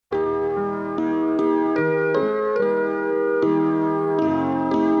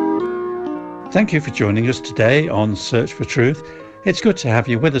Thank you for joining us today on Search for Truth. It's good to have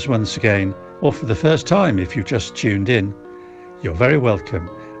you with us once again, or for the first time if you've just tuned in. You're very welcome,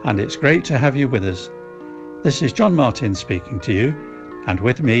 and it's great to have you with us. This is John Martin speaking to you, and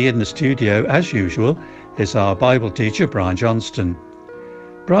with me in the studio, as usual, is our Bible teacher, Brian Johnston.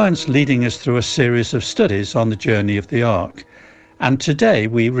 Brian's leading us through a series of studies on the journey of the Ark, and today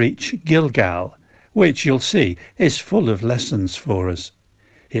we reach Gilgal, which you'll see is full of lessons for us.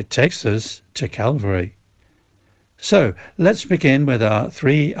 It takes us to Calvary. So let's begin with our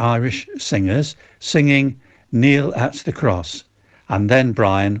three Irish singers singing Kneel at the Cross, and then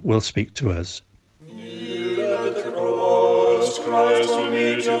Brian will speak to us. Kneel at the cross, Christ will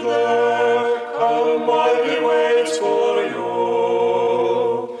meet you there, come while he waits for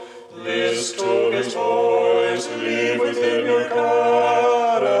you. List to his voice, leave with him your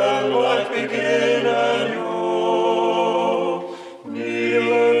care, and life begin anew.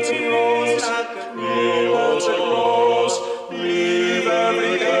 Kneel at the cross, leave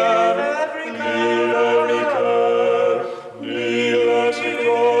every care, leave every care. Kneel at the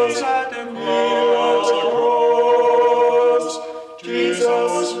cross,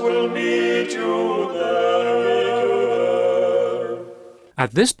 Jesus will meet you there.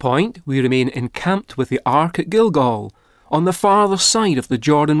 At this point, we remain encamped with the Ark at Gilgal, on the farther side of the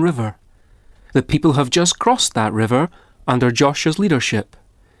Jordan River. The people have just crossed that river under Joshua's leadership.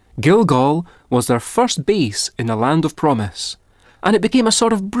 Gilgal was their first base in the land of promise, and it became a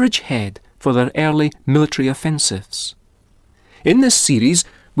sort of bridgehead for their early military offensives. In this series,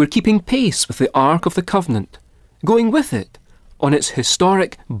 we're keeping pace with the Ark of the Covenant, going with it on its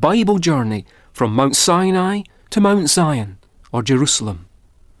historic Bible journey from Mount Sinai to Mount Zion, or Jerusalem.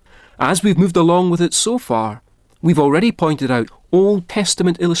 As we've moved along with it so far, we've already pointed out Old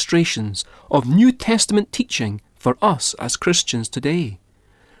Testament illustrations of New Testament teaching for us as Christians today.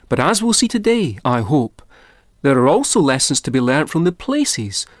 But as we'll see today, I hope, there are also lessons to be learnt from the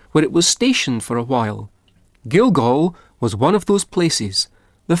places where it was stationed for a while. Gilgal was one of those places,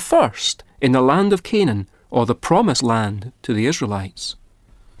 the first in the land of Canaan, or the promised land to the Israelites.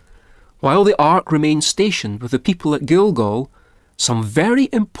 While the Ark remained stationed with the people at Gilgal, some very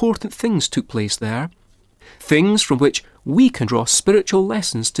important things took place there, things from which we can draw spiritual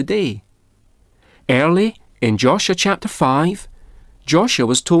lessons today. Early in Joshua chapter 5, Joshua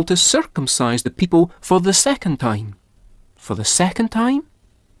was told to circumcise the people for the second time. For the second time?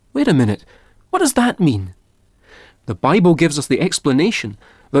 Wait a minute, what does that mean? The Bible gives us the explanation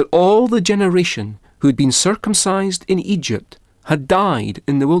that all the generation who had been circumcised in Egypt had died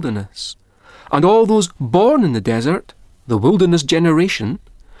in the wilderness, and all those born in the desert, the wilderness generation,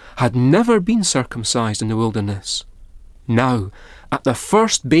 had never been circumcised in the wilderness. Now, at the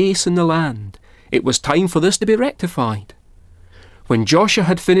first base in the land, it was time for this to be rectified. When Joshua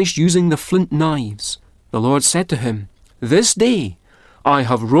had finished using the flint knives, the Lord said to him, "This day I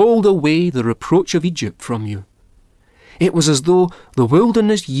have rolled away the reproach of Egypt from you." It was as though the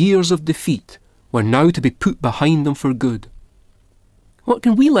wilderness years of defeat were now to be put behind them for good. What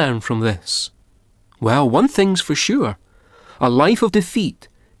can we learn from this? Well, one thing's for sure. A life of defeat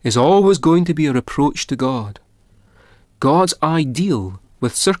is always going to be a reproach to God. God's ideal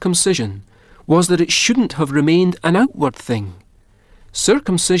with circumcision was that it shouldn't have remained an outward thing.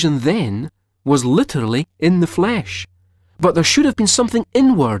 Circumcision then was literally in the flesh, but there should have been something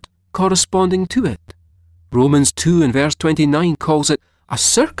inward corresponding to it. Romans 2 and verse 29 calls it a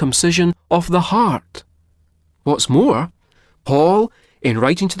circumcision of the heart. What's more, Paul, in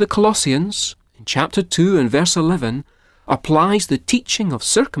writing to the Colossians, in chapter 2 and verse 11, applies the teaching of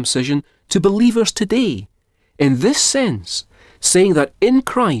circumcision to believers today, in this sense, saying that in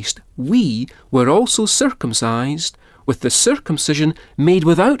Christ we were also circumcised with the circumcision made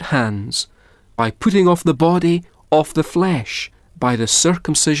without hands, by putting off the body of the flesh by the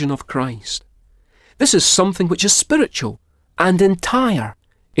circumcision of Christ. This is something which is spiritual and entire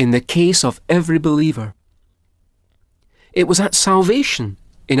in the case of every believer. It was at salvation,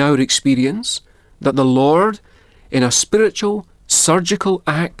 in our experience, that the Lord, in a spiritual, surgical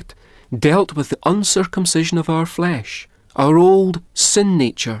act, dealt with the uncircumcision of our flesh, our old sin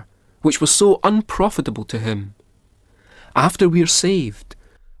nature, which was so unprofitable to him. After we are saved,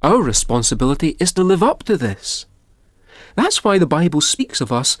 our responsibility is to live up to this. That's why the Bible speaks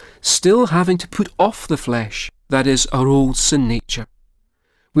of us still having to put off the flesh, that is, our old sin nature.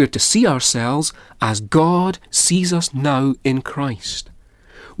 We are to see ourselves as God sees us now in Christ.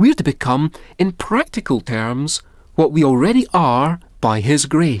 We are to become, in practical terms, what we already are by His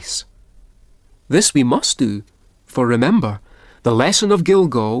grace. This we must do, for remember, the lesson of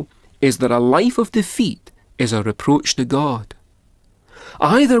Gilgal is that a life of defeat is a reproach to God.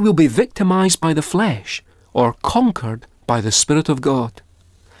 Either we'll be victimized by the flesh or conquered by the Spirit of God.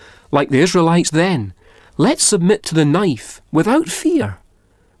 Like the Israelites then, let's submit to the knife without fear,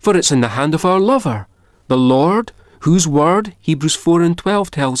 for it's in the hand of our lover, the Lord, whose word, Hebrews 4:12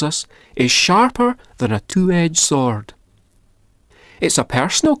 tells us, is sharper than a two-edged sword. It's a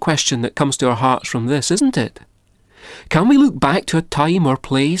personal question that comes to our hearts from this, isn't it? Can we look back to a time or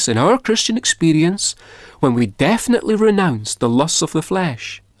place in our Christian experience when we definitely renounced the lusts of the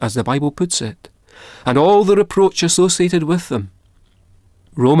flesh, as the Bible puts it, and all the reproach associated with them?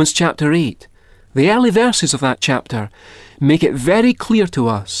 Romans chapter 8, the early verses of that chapter, make it very clear to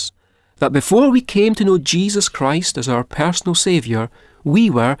us that before we came to know Jesus Christ as our personal Saviour, we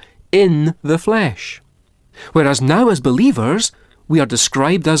were in the flesh. Whereas now as believers, we are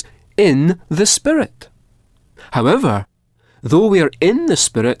described as in the Spirit. However, though we are in the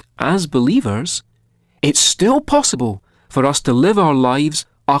Spirit as believers, it's still possible for us to live our lives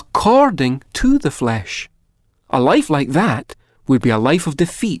according to the flesh. A life like that would be a life of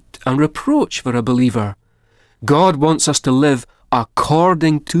defeat and reproach for a believer. God wants us to live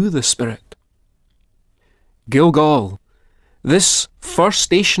according to the Spirit. Gilgal, this first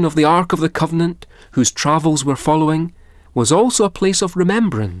station of the Ark of the Covenant, whose travels we're following, was also a place of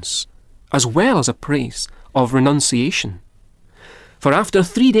remembrance, as well as a place of renunciation. For after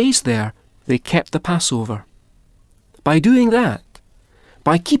 3 days there, they kept the Passover. By doing that,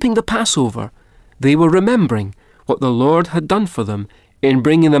 by keeping the Passover, they were remembering what the Lord had done for them in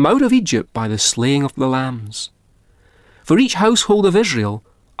bringing them out of Egypt by the slaying of the lambs. For each household of Israel,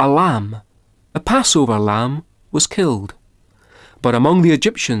 a lamb, a Passover lamb, was killed. But among the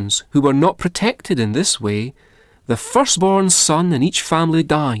Egyptians who were not protected in this way, the firstborn son in each family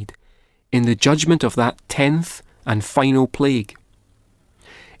died in the judgment of that 10th and final plague.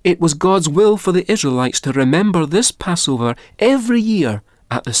 It was God's will for the Israelites to remember this Passover every year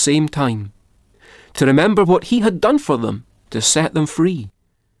at the same time, to remember what He had done for them to set them free.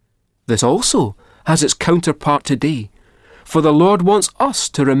 This also has its counterpart today, for the Lord wants us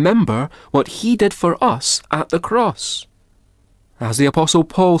to remember what He did for us at the cross. As the Apostle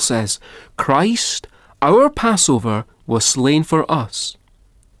Paul says, Christ, our Passover, was slain for us.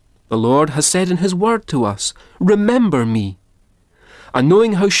 The Lord has said in His word to us, remember me. And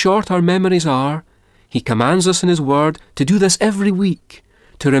knowing how short our memories are, He commands us in His word to do this every week,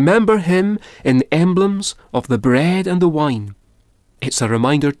 to remember Him in the emblems of the bread and the wine. It's a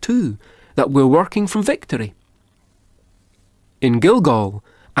reminder too that we're working from victory. In Gilgal,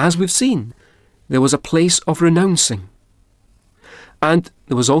 as we've seen, there was a place of renouncing. And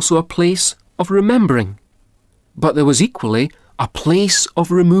there was also a place of remembering. But there was equally a place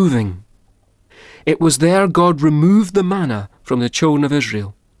of removing. It was there God removed the manna from the children of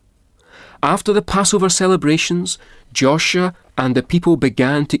Israel. After the Passover celebrations, Joshua and the people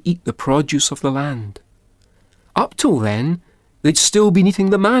began to eat the produce of the land. Up till then, they'd still been eating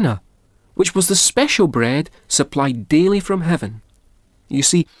the manna, which was the special bread supplied daily from heaven. You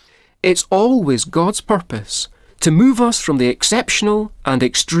see, it's always God's purpose to move us from the exceptional and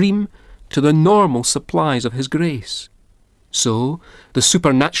extreme to the normal supplies of His grace. So, the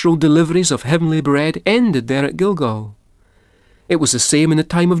supernatural deliveries of heavenly bread ended there at Gilgal. It was the same in the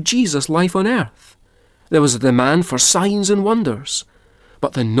time of Jesus' life on earth. There was a demand for signs and wonders,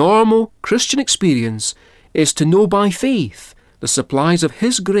 but the normal Christian experience is to know by faith the supplies of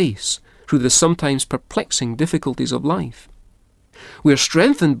His grace through the sometimes perplexing difficulties of life. We are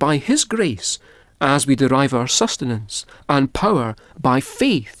strengthened by His grace as we derive our sustenance and power by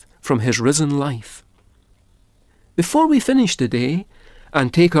faith from His risen life. Before we finish today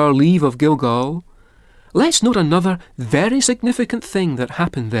and take our leave of Gilgal, let's note another very significant thing that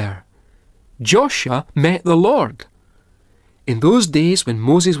happened there. Joshua met the Lord. In those days when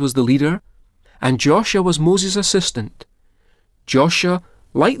Moses was the leader and Joshua was Moses' assistant, Joshua,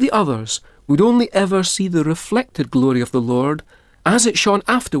 like the others, would only ever see the reflected glory of the Lord as it shone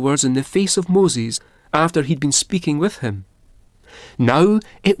afterwards in the face of Moses after he'd been speaking with him. Now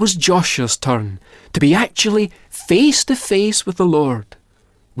it was Joshua's turn to be actually face to face with the Lord.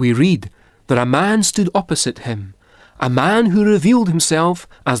 We read that a man stood opposite him, a man who revealed himself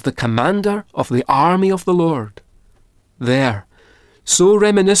as the commander of the army of the Lord. There, so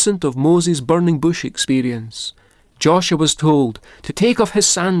reminiscent of Moses' burning bush experience, Joshua was told to take off his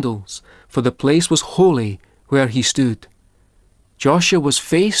sandals, for the place was holy where he stood. Joshua was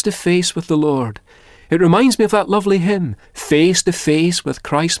face to face with the Lord. It reminds me of that lovely hymn, Face to Face with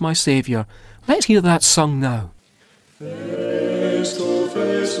Christ my Saviour. Let's hear that sung now. Face to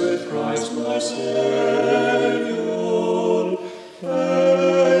face with Christ my Saviour,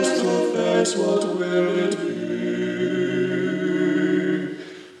 face to face, what will it be?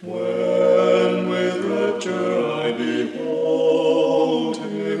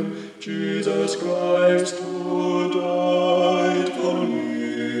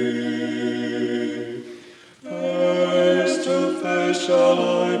 shall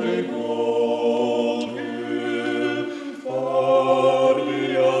I behold him, far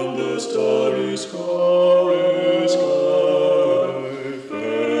beyond the starry sky,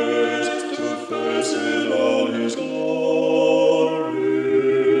 face to face in all his glory.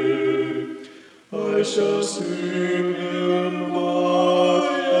 I shall see him by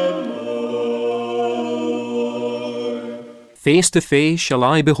and by. Face to face shall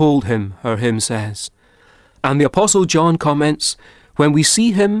I behold him, our hymn says. And the Apostle John comments, when we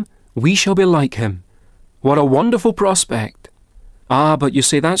see him, we shall be like him. What a wonderful prospect. Ah, but you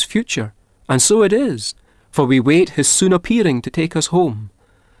say that's future, and so it is, for we wait his soon appearing to take us home.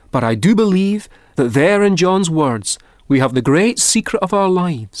 But I do believe that there in John's words we have the great secret of our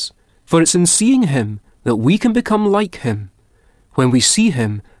lives, for it's in seeing him that we can become like him. When we see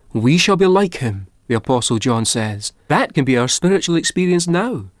him, we shall be like him, the Apostle John says. That can be our spiritual experience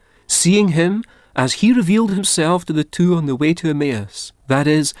now, seeing him as he revealed himself to the two on the way to Emmaus. That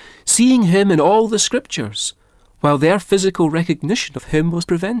is, seeing him in all the scriptures, while their physical recognition of him was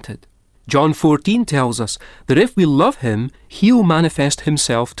prevented. John 14 tells us that if we love him, he'll manifest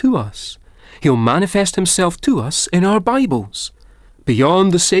himself to us. He'll manifest himself to us in our Bibles.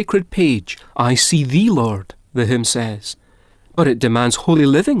 Beyond the sacred page, I see thee, Lord, the hymn says. But it demands holy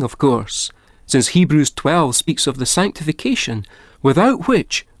living, of course, since Hebrews 12 speaks of the sanctification without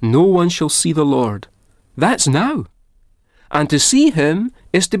which no one shall see the Lord. That's now. And to see him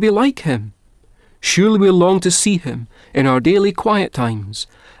is to be like him. Surely we long to see him in our daily quiet times,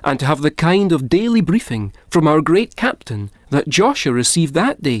 and to have the kind of daily briefing from our great captain that Joshua received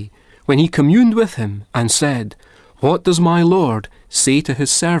that day when he communed with him and said, "What does my Lord say to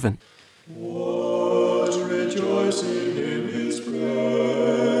his servant?" What rejoicing in his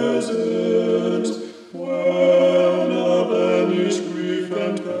presence, when a banished grief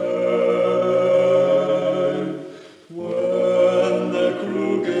and pain, when the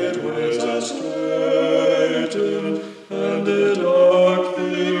crooked ways are straightened, and the dark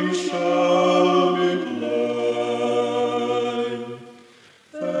things shall be plain.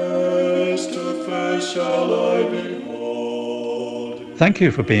 Face to face shall I behold. Thank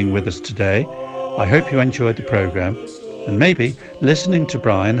you for being with us today. I hope you enjoyed the programme, and maybe listening to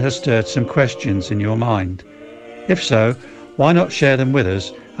Brian has stirred some questions in your mind. If so, why not share them with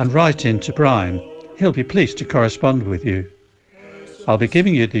us and write in to Brian? He'll be pleased to correspond with you. I'll be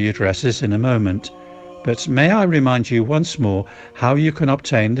giving you the addresses in a moment, but may I remind you once more how you can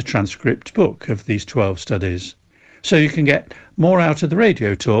obtain the transcript book of these 12 studies, so you can get more out of the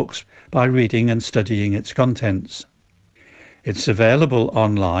radio talks by reading and studying its contents. It's available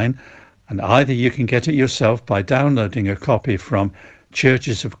online, and either you can get it yourself by downloading a copy from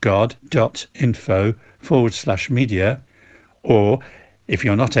churchesofgod.info/media, or if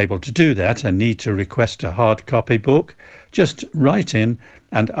you're not able to do that and need to request a hard copy book, just write in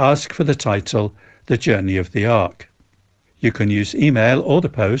and ask for the title, The Journey of the Ark. You can use email or the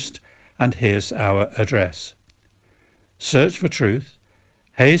post, and here's our address. Search for Truth,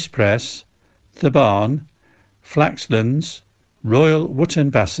 Hayes Press, The Barn, Flaxlands, Royal Wootton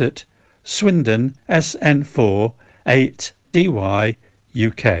Bassett, Swindon, SN4 8DY,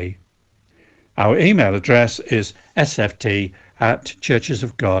 UK. Our email address is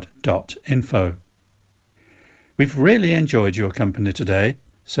sft@churchesofgod.info. We've really enjoyed your company today,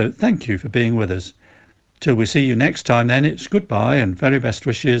 so thank you for being with us. Till we see you next time then, it's goodbye and very best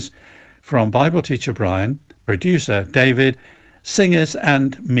wishes from Bible teacher Brian, producer David, singers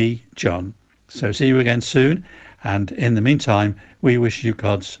and me, John. So see you again soon, and in the meantime, we wish you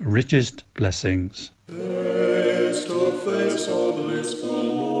God's richest blessings. Face to face, oh blissful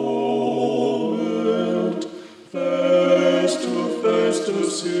moment, face to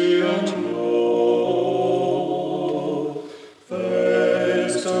see and know,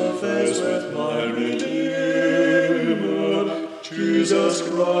 face to face with my Redeemer, Jesus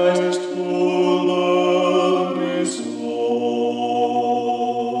Christ.